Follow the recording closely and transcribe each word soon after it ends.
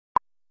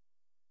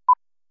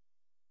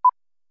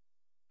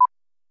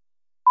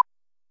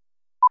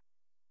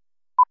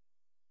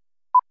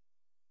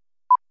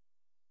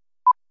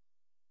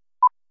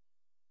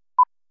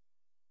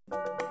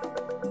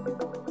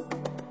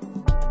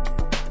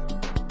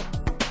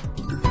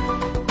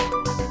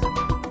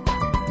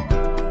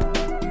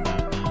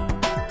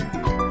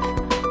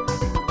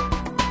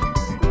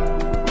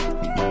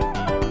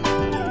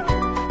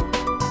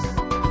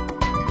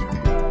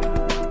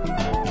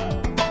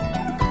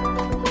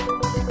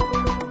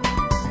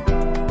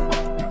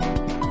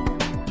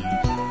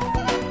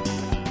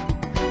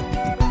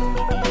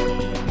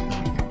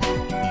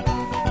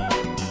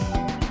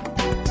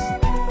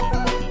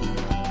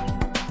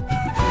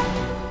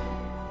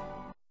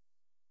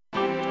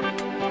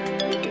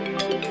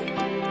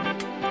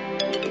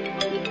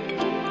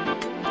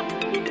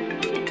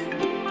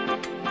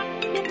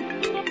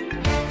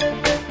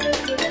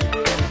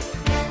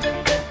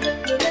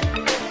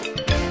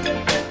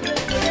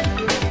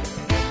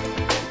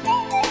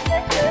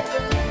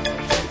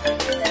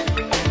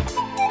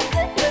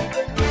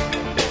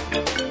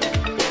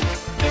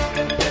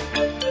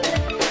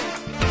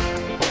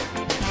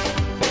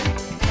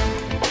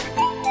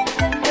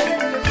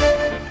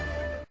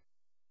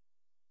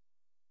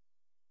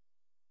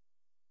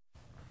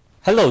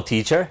Hello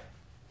teacher.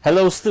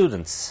 Hello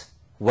students.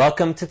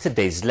 Welcome to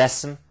today's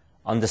lesson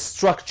on the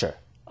structure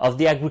of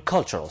the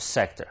agricultural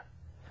sector,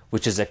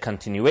 which is a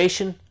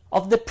continuation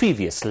of the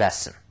previous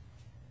lesson.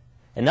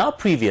 In our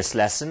previous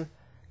lesson,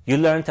 you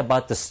learned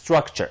about the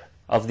structure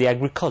of the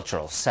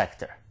agricultural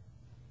sector.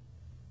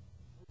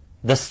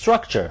 The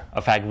structure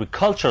of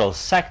agricultural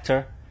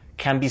sector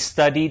can be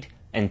studied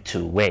in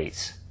two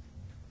ways.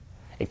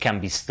 It can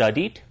be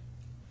studied,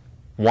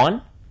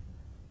 one,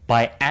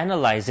 by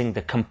analyzing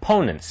the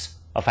components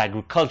of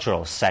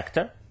agricultural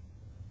sector,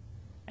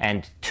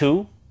 and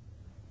two,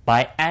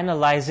 by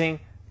analyzing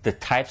the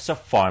types of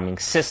farming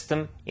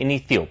system in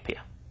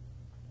Ethiopia.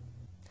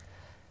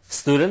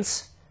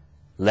 Students,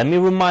 let me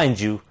remind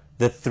you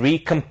the three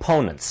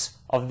components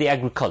of the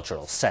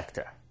agricultural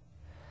sector.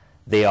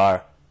 They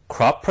are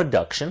crop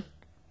production,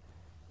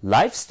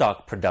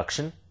 livestock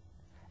production,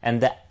 and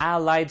the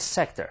allied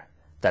sector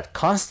that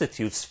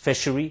constitutes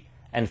fishery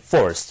and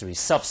forestry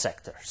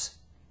subsectors.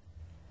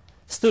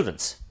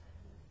 Students,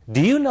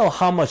 do you know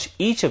how much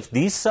each of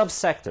these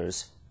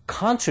subsectors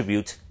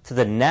contribute to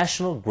the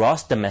national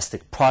gross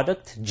domestic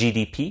product,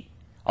 GDP,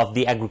 of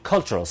the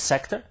agricultural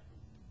sector?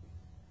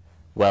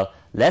 Well,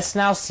 let's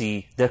now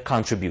see their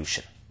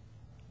contribution.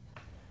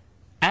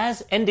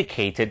 As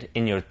indicated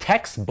in your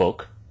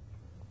textbook,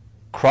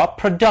 crop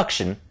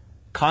production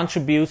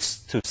contributes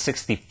to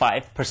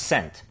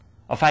 65%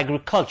 of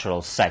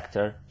agricultural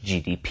sector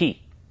GDP.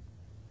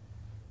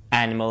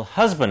 Animal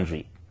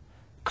husbandry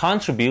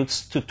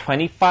contributes to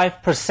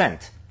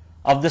 25%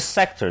 of the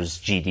sector's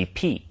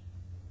GDP.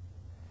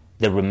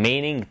 The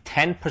remaining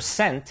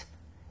 10%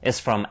 is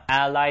from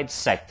allied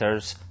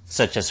sectors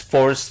such as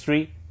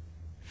forestry,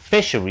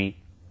 fishery,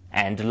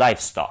 and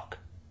livestock.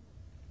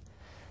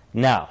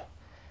 Now,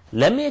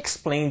 let me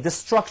explain the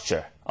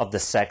structure of the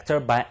sector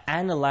by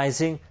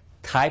analyzing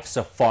types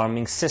of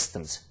farming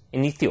systems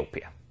in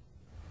Ethiopia.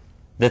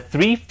 The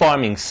three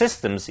farming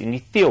systems in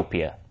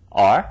Ethiopia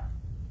are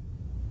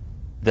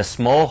the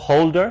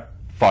smallholder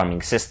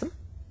farming system,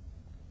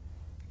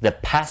 the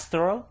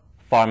pastoral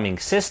farming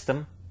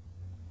system,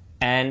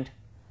 and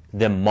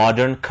the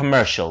modern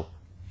commercial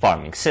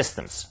farming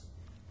systems.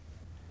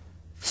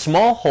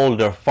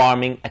 Smallholder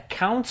farming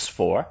accounts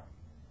for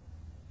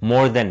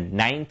more than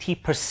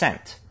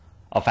 90%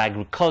 of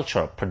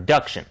agricultural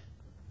production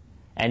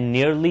and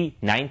nearly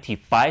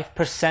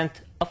 95%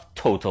 of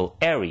total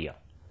area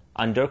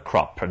under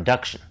crop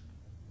production.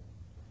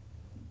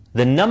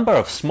 The number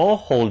of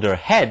smallholder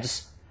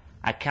heads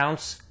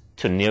accounts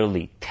to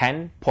nearly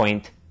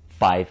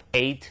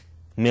 10.58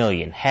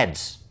 million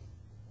heads.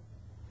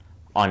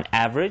 On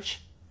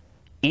average,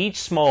 each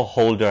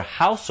smallholder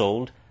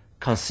household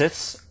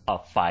consists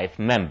of 5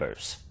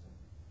 members.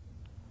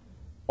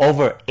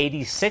 Over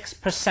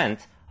 86%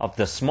 of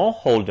the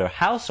smallholder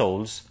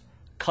households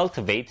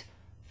cultivate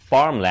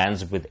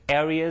farmlands with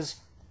areas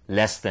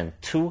less than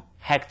 2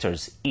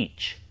 hectares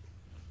each.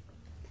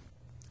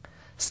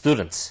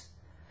 Students,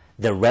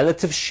 the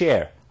relative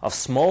share of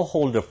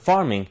smallholder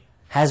farming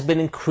has been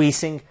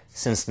increasing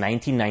since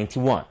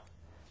 1991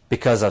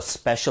 because of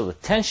special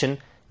attention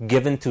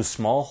given to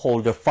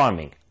smallholder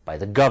farming by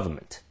the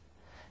government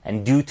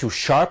and due to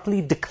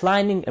sharply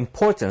declining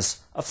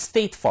importance of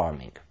state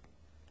farming.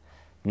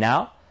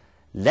 Now,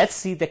 let's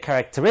see the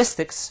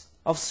characteristics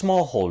of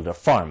smallholder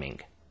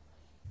farming.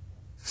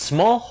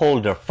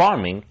 Smallholder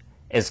farming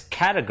is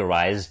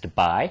categorized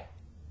by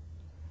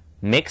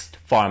mixed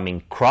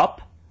farming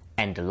crop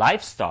and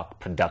livestock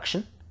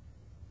production,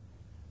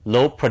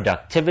 low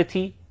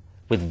productivity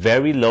with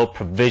very low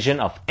provision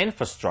of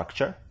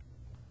infrastructure,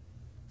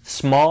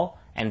 small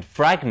and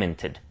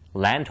fragmented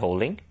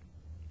landholding,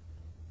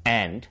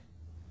 and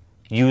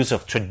use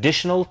of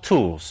traditional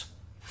tools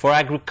for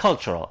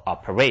agricultural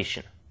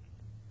operation.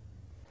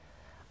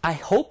 I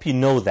hope you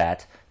know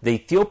that the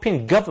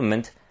Ethiopian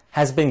government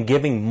has been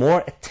giving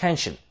more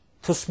attention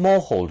to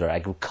smallholder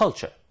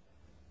agriculture.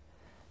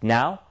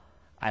 Now,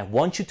 I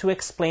want you to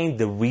explain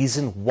the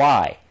reason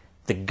why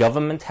the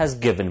government has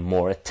given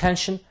more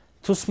attention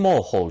to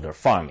smallholder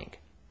farming.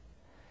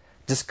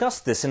 Discuss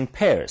this in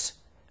pairs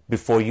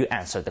before you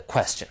answer the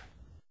question.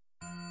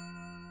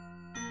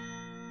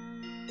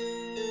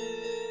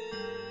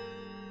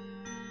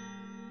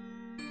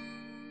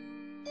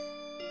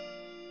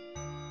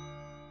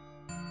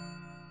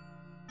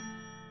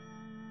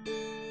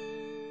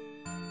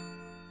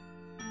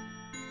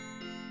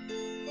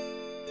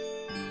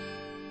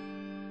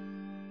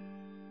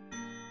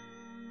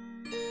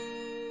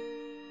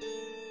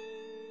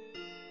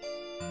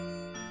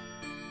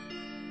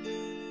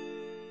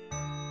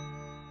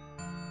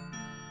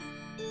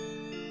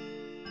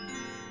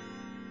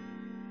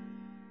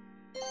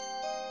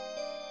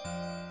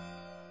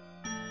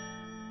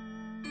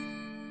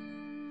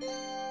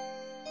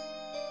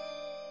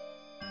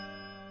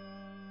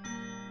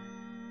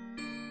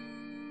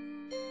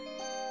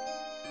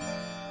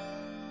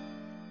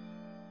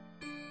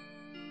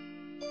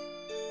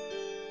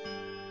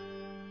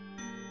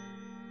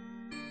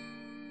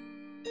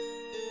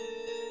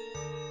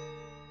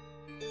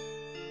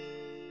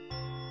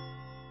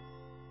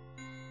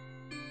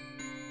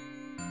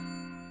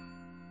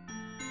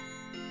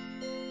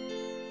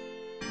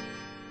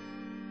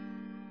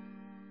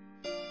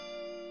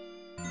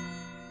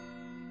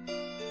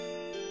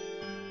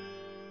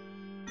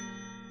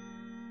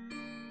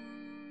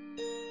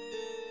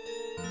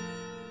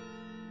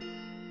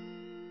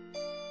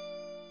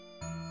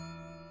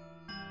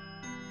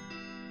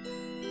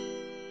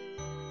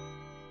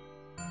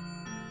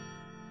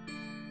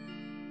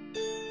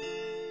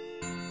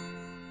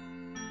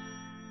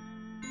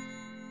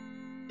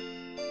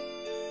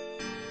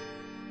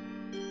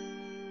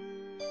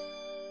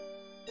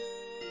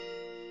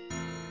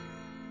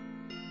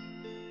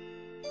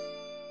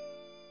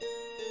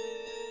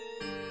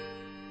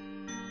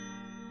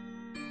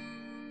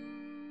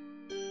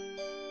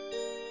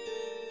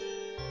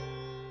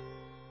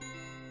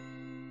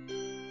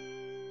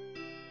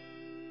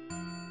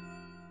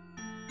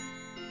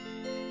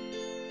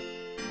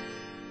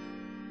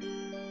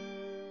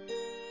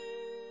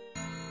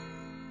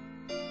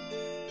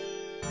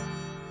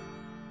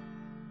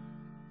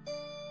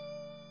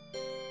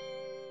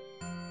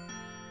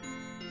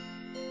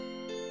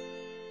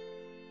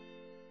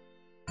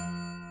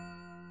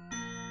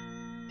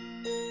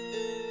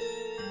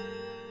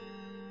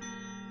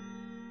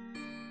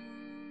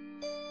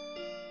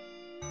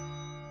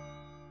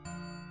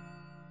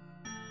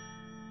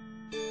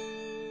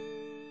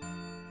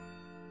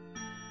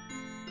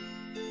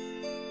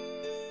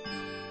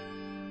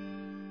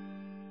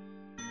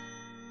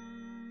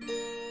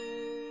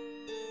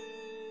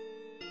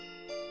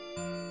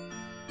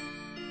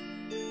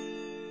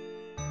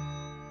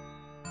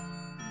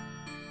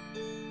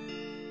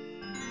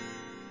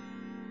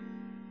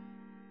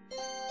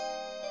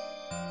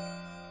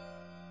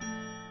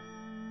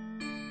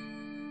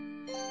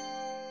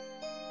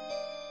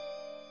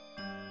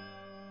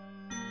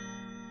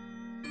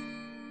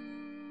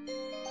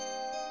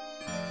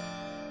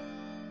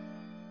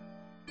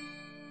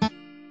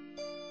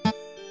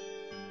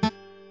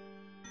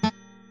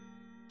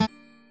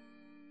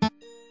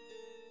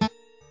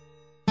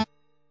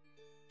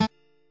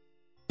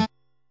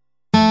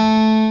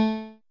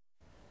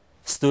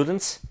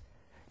 Students,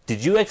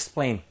 did you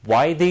explain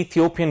why the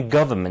Ethiopian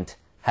government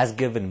has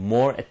given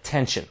more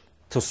attention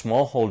to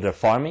smallholder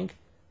farming?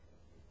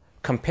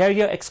 Compare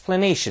your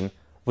explanation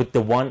with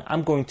the one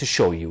I'm going to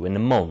show you in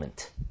a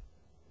moment.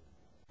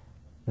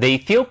 The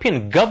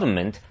Ethiopian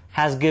government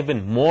has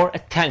given more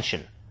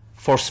attention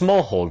for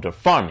smallholder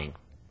farming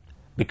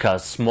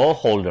because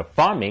smallholder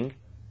farming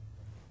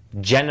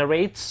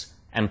generates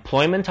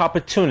employment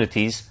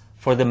opportunities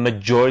for the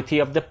majority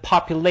of the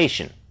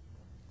population,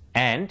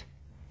 and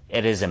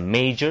it is a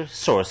major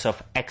source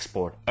of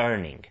export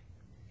earning.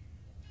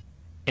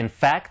 In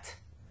fact,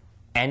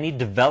 any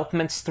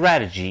development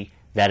strategy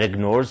that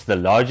ignores the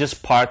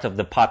largest part of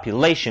the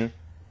population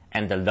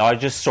and the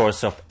largest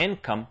source of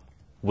income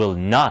will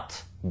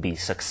not be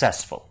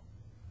successful.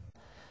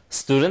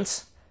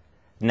 Students,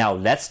 now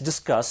let's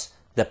discuss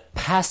the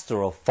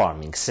pastoral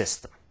farming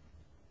system.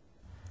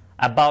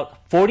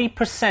 About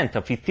 40%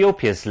 of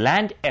Ethiopia's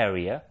land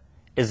area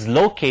is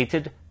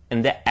located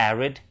in the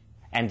arid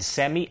and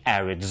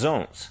semi-arid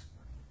zones.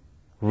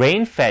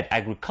 Rain-fed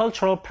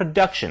agricultural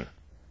production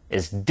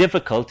is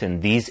difficult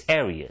in these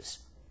areas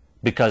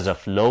because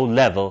of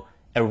low-level,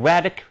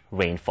 erratic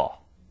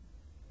rainfall.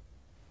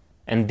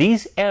 In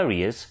these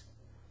areas,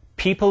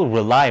 people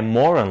rely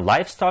more on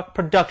livestock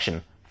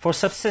production for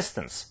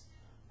subsistence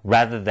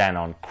rather than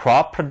on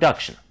crop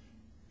production.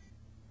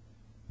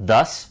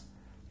 Thus,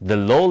 the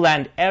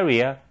lowland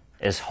area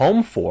is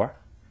home for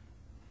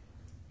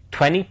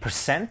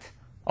 20%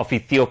 of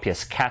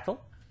Ethiopia's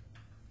cattle,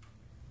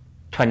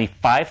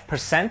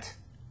 25%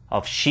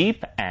 of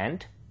sheep,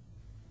 and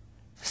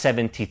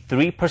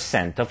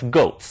 73% of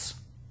goats.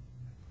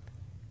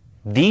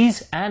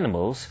 These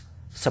animals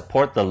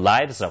support the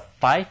lives of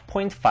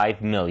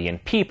 5.5 million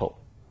people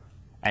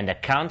and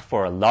account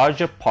for a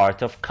larger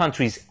part of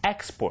country's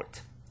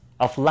export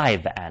of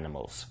live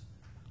animals.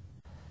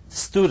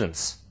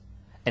 Students,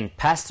 in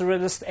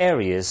pastoralist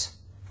areas,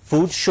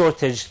 food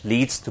shortage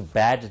leads to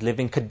bad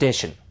living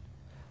condition,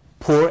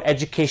 poor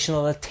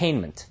educational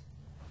attainment,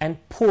 and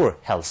poor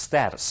health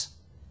status.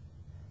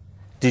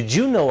 Did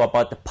you know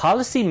about the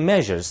policy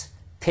measures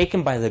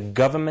taken by the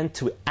government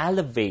to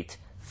alleviate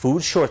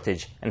food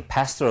shortage in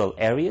pastoral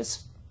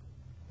areas?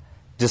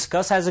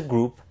 Discuss as a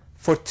group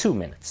for 2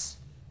 minutes.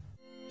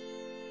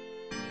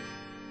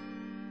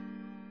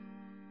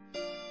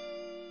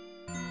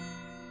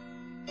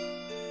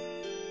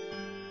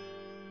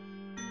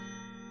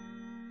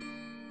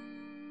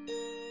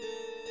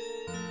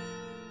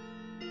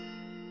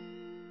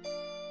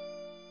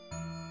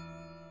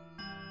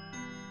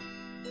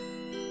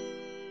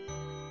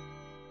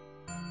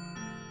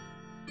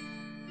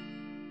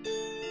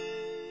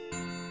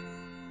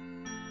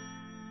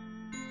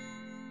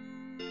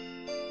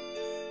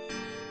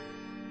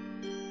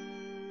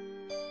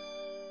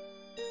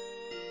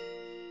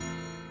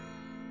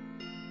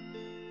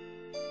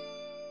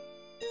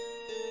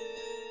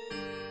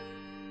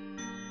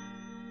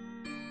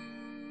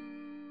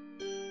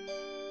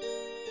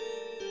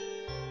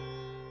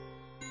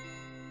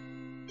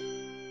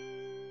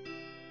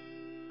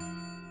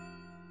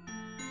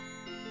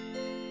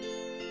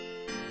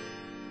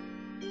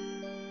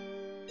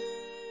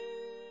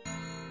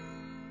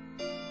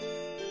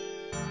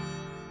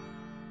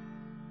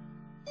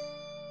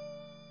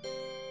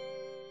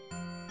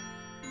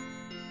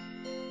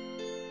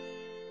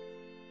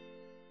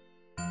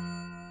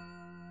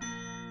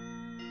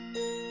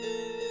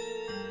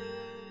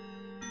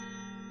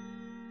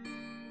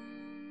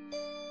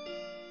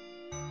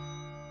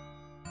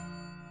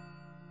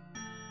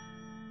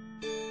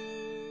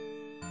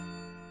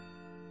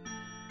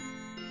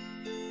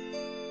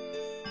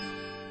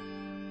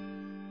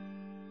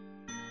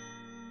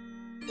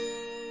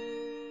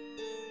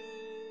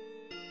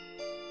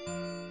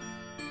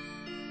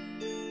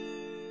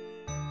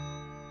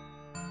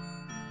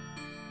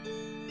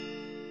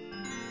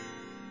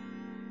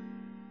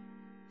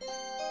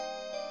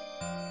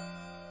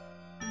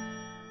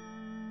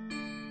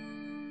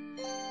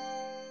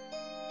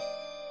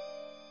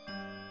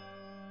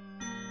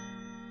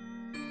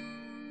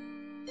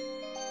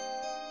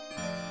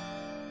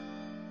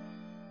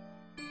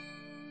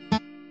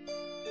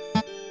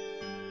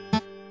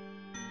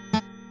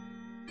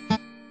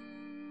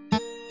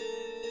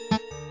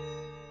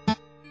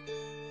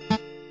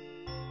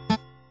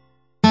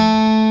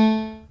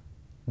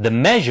 The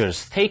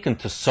measures taken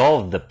to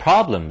solve the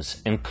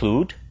problems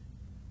include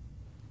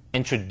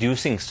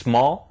introducing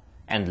small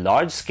and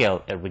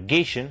large-scale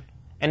irrigation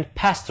in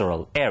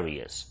pastoral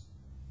areas,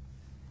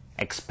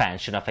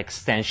 expansion of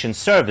extension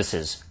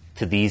services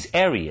to these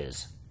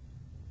areas,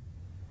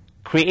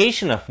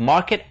 creation of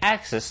market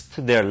access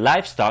to their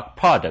livestock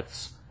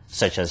products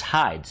such as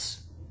hides,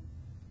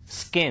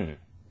 skin,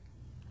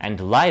 and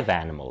live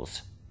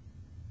animals,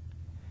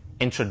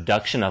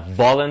 introduction of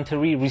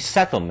voluntary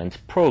resettlement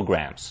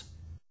programs.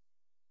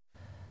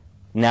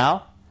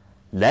 Now,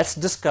 let's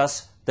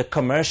discuss the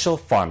commercial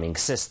farming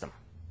system.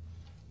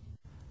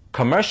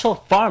 Commercial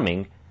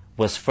farming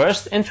was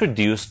first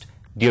introduced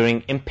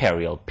during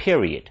imperial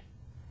period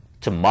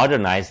to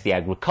modernize the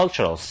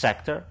agricultural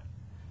sector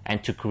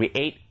and to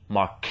create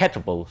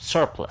marketable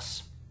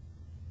surplus.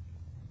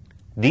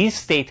 These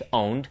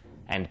state-owned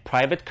and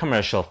private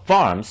commercial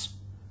farms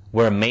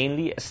were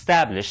mainly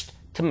established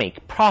to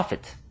make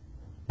profit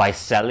by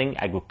selling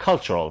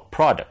agricultural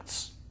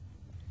products.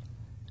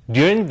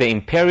 During the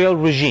imperial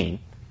regime,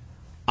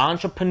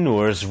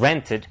 entrepreneurs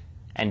rented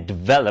and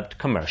developed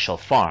commercial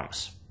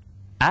farms.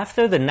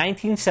 After the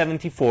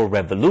 1974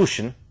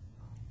 revolution,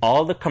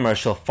 all the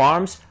commercial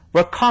farms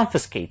were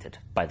confiscated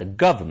by the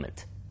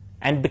government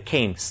and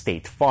became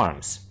state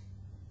farms.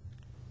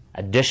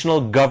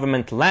 Additional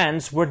government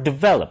lands were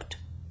developed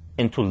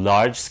into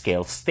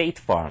large-scale state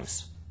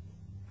farms.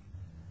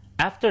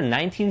 After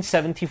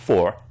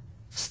 1974,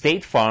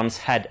 state farms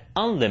had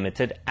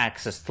unlimited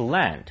access to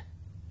land,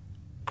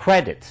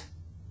 credit,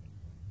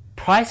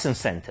 price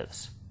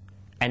incentives,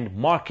 and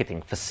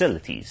marketing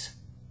facilities.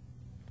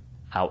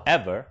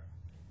 However,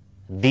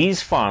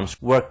 these farms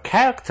were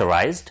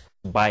characterized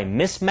by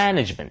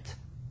mismanagement,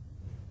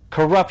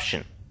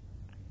 corruption,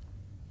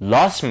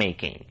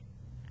 loss-making,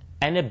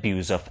 and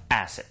abuse of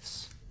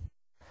assets.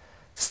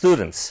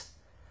 Students,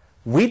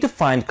 we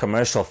defined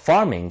commercial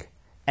farming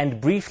and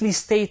briefly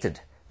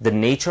stated the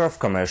nature of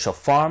commercial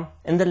farm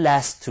in the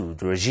last two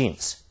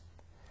regimes.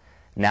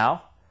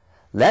 Now,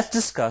 let's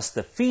discuss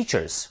the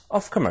features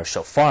of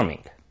commercial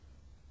farming.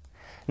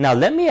 Now,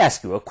 let me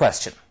ask you a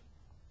question.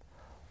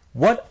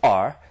 What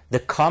are the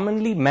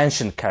commonly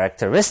mentioned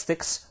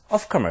characteristics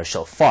of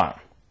commercial farm?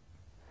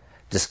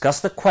 Discuss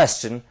the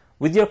question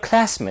with your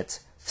classmate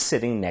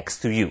sitting next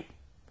to you.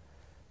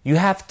 You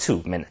have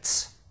 2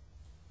 minutes.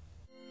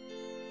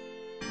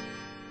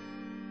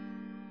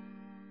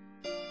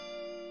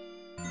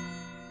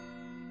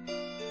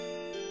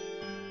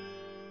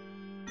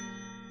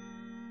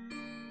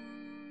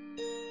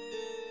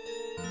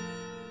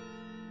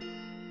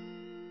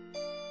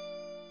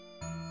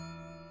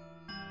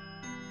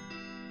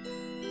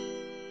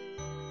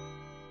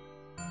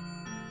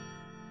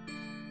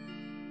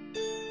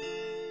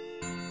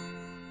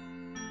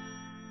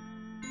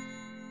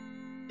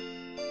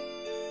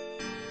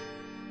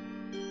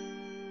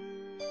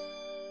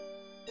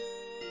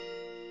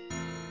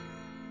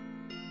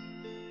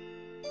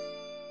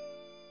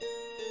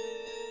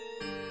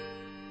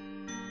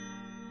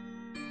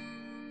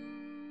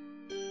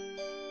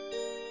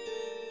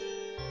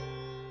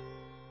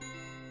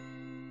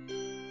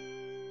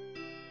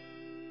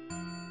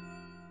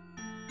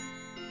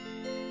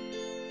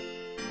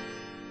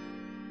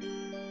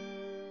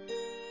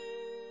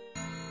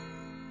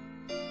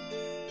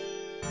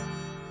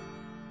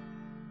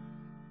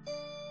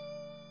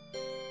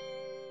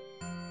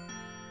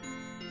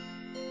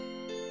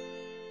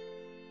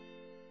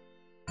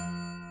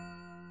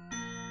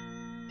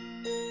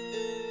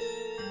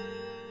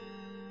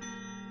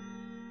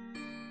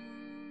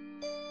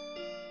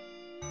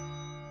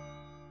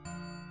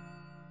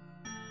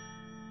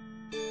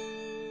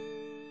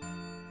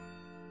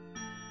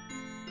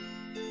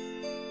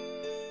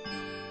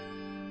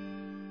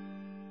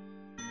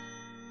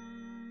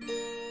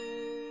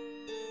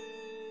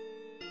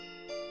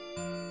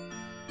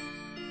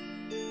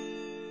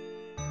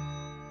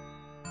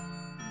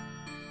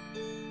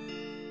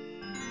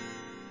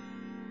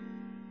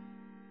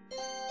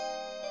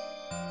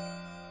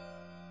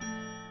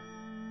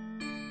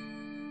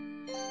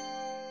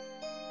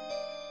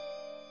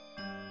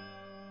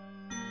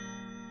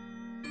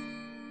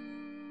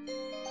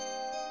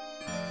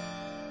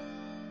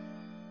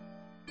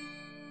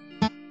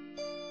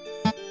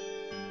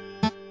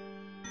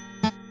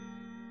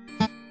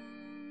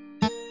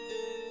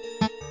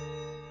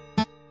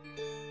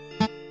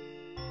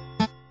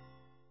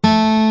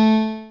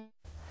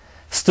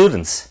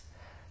 Students,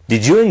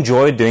 did you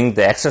enjoy doing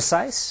the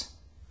exercise?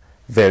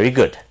 Very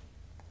good.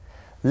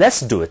 Let's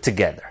do it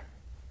together.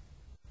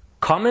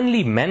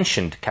 Commonly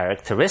mentioned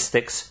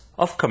characteristics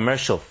of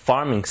commercial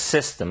farming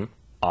system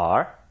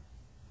are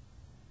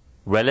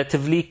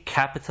relatively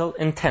capital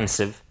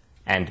intensive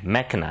and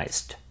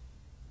mechanized,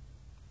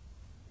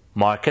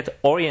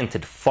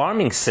 market-oriented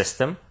farming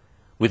system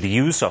with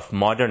use of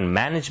modern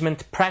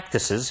management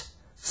practices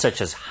such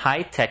as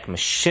high-tech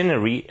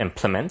machinery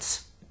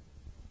implements,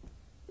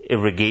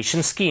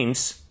 irrigation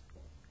schemes,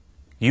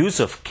 use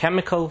of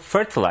chemical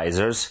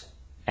fertilizers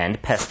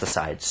and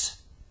pesticides.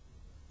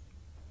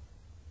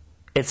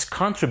 Its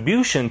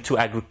contribution to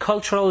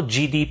agricultural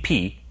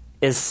GDP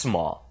is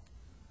small.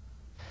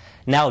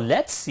 Now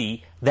let's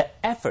see the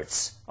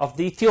efforts of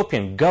the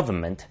Ethiopian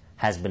government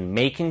has been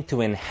making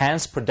to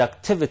enhance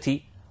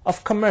productivity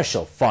of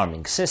commercial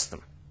farming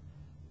system.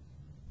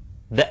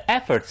 The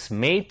efforts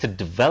made to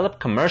develop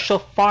commercial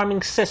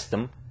farming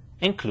system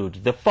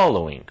include the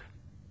following: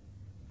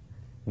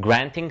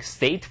 granting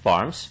state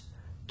farms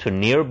to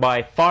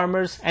nearby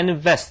farmers and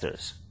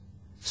investors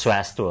so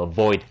as to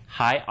avoid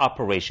high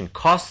operation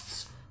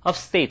costs of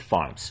state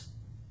farms,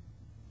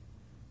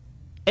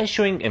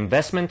 issuing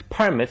investment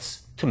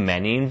permits to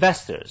many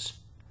investors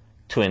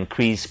to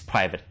increase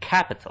private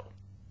capital,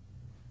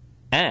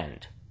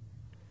 and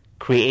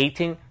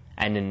creating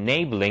an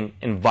enabling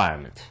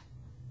environment.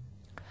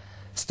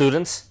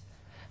 Students,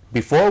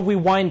 Before we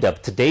wind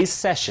up today's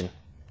session,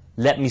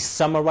 let me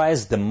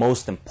summarize the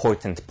most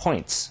important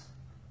points.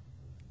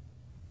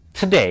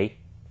 Today,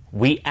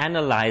 we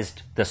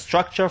analyzed the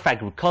structure of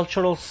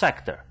agricultural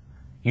sector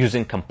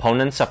using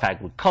components of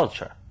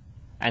agriculture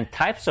and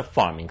types of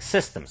farming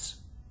systems.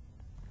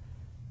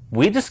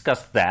 We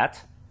discussed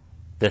that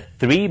the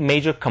three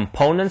major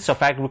components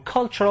of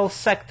agricultural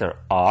sector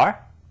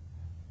are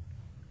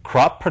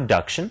crop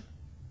production,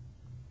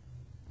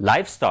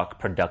 livestock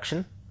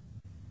production,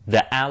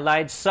 the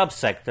allied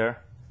subsector,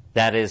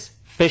 that is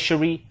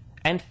fishery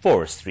and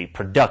forestry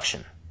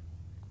production.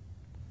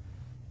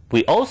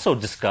 We also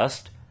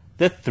discussed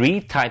the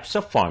three types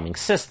of farming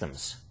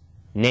systems,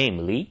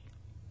 namely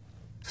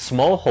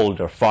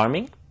smallholder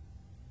farming,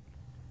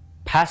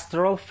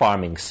 pastoral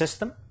farming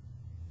system,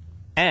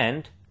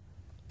 and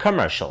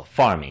commercial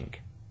farming.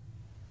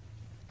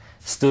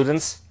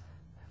 Students,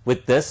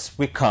 with this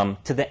we come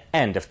to the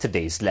end of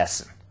today's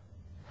lesson.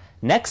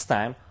 Next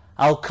time,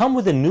 I'll come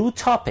with a new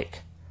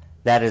topic,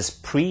 that is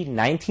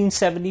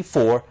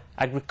pre-1974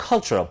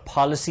 agricultural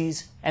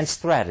policies and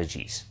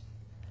strategies.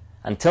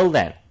 Until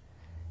then,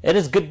 it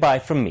is goodbye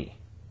from me.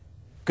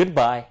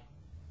 Goodbye.